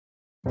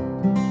Good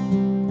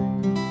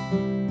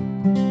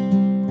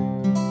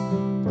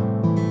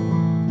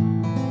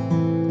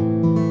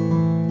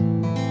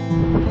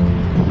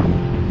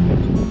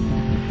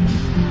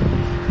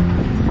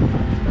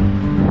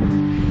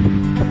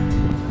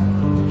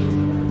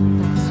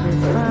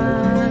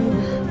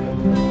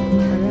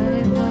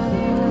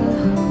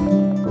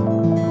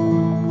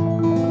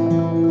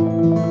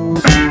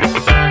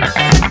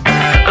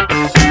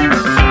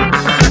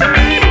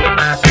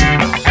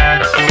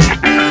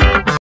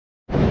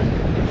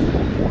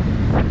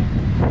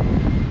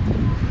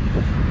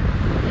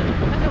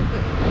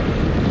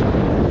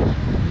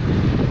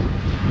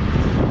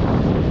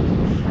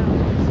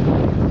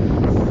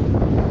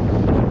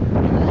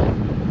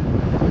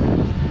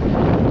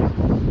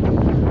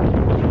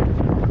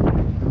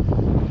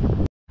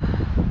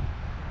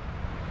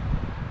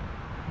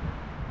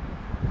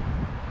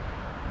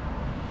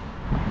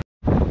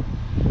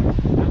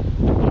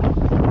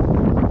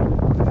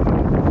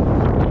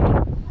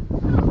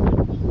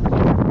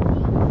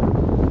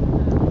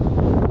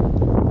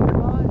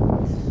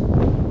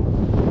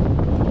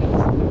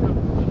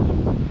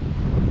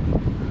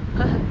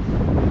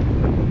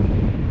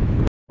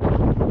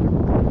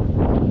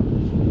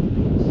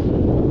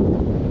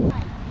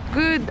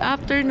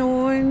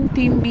afternoon,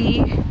 Team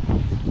B.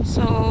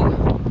 So,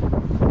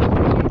 we're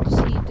here to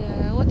see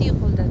the, what do you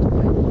call that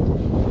one?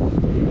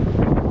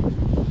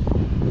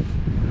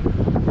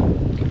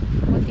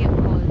 What do you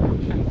call?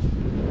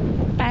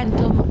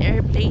 Phantom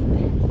airplane.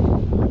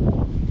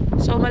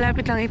 So,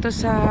 malapit lang ito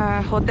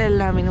sa hotel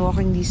namin,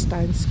 walking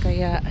distance,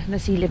 kaya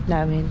nasilip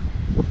namin.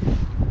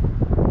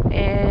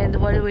 And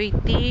while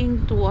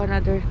waiting to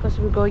another, because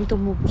we're going to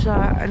move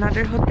sa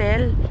another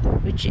hotel,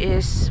 which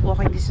is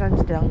walking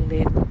distance lang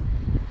din.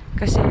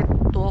 Kasi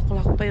 2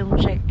 o'clock pa yung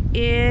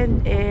check-in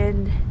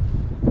and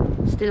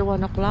still 1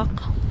 o'clock.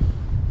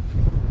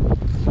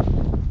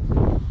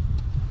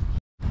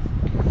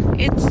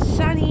 It's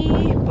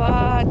sunny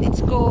but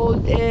it's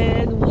cold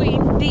and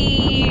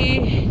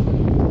windy.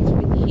 It's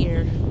windy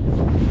here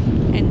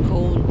and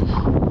cold.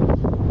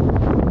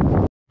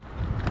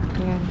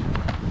 Ayan.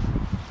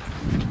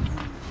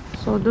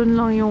 So dun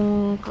lang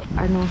yung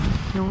ano,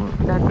 yung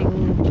dating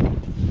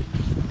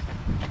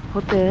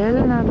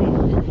hotel namin.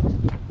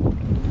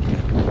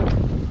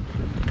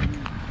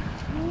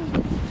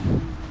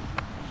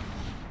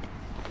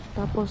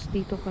 Tapos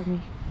dito kami.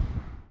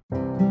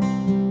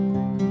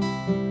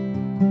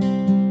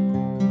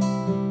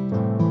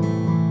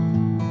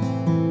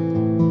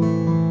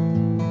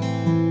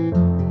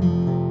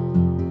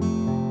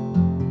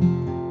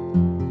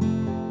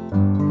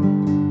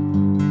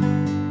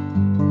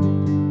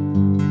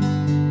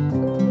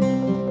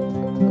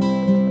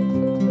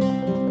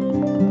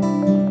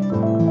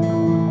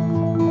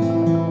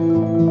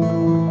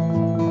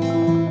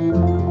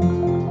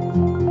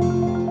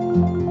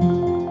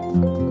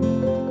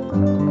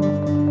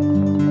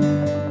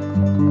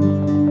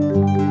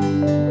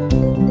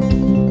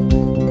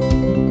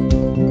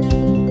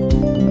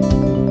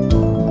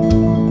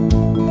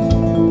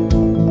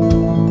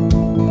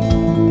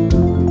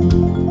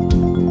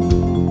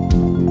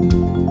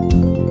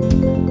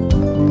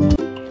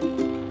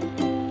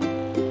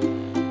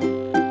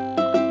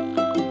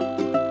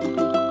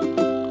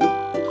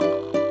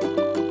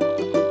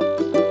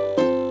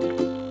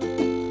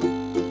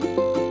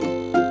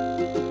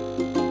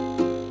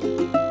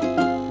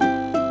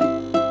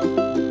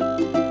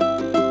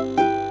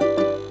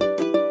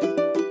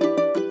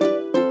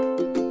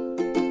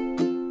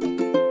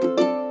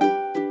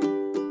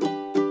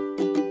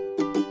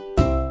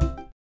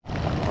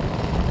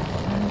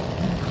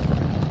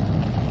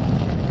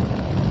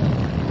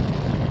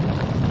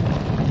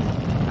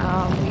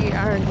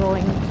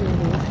 Going to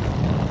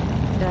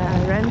the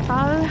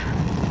rental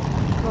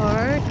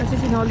car kasi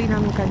sinoli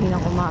namin kaninang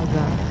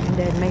umaga, and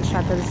then may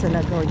shuttle sila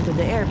going to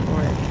the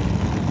airport.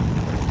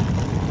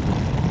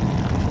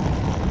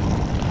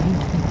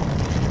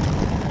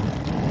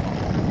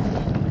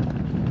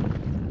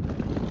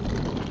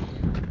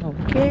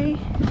 Okay.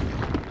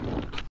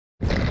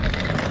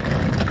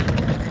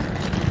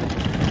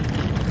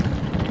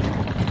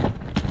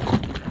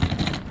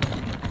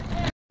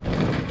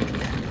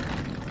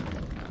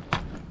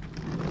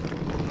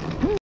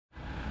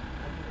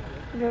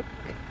 Look.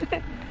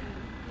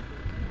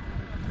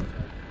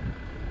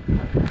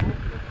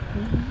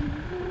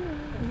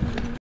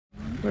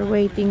 We're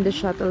waiting the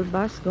shuttle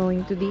bus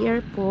going to the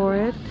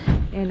airport,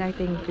 and I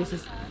think this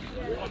is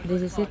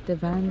it, the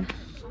van.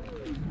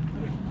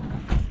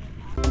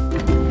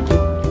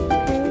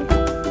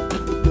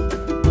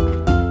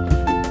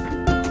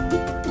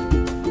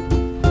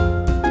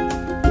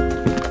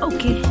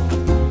 Okay.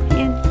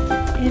 In.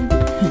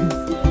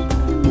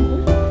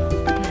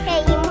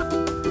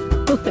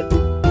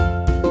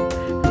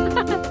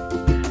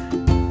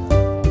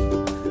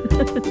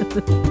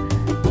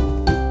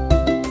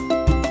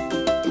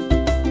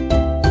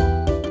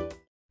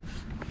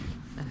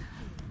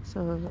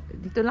 So,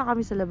 dito lang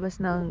kami sa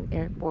labas ng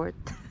airport.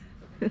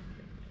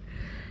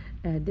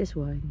 This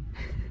one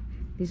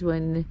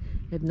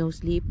had no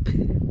sleep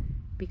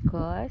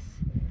because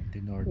the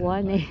Northern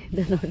Light.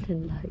 the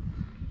Northern Light.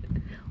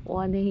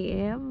 1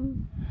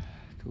 a.m.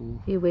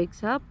 he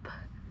wakes up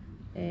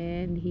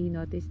and he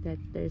noticed that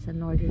there's a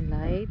Northern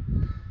Light.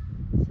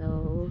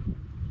 So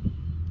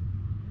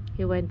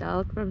he went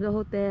out from the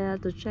hotel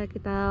to check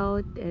it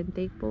out and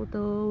take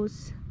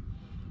photos.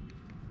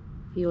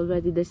 He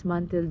already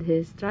dismantled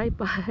his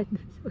tripod,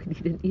 so he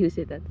didn't use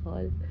it at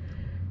all.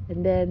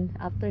 And then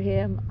after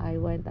him, I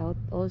went out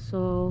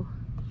also.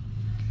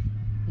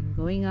 And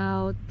going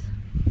out.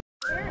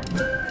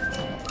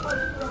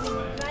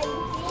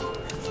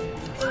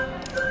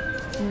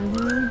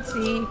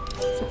 See,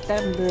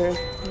 September.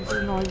 These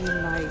are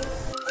Northern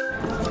Lights.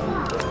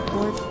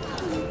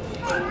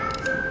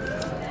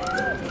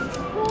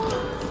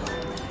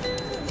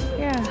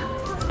 Yeah.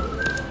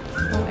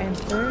 Now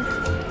enter.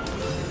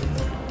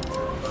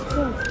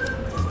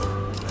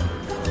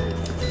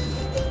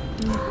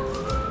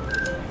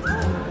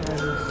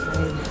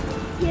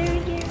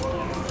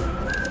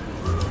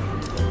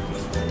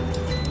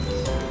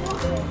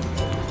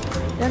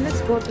 Then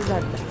let's go to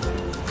that.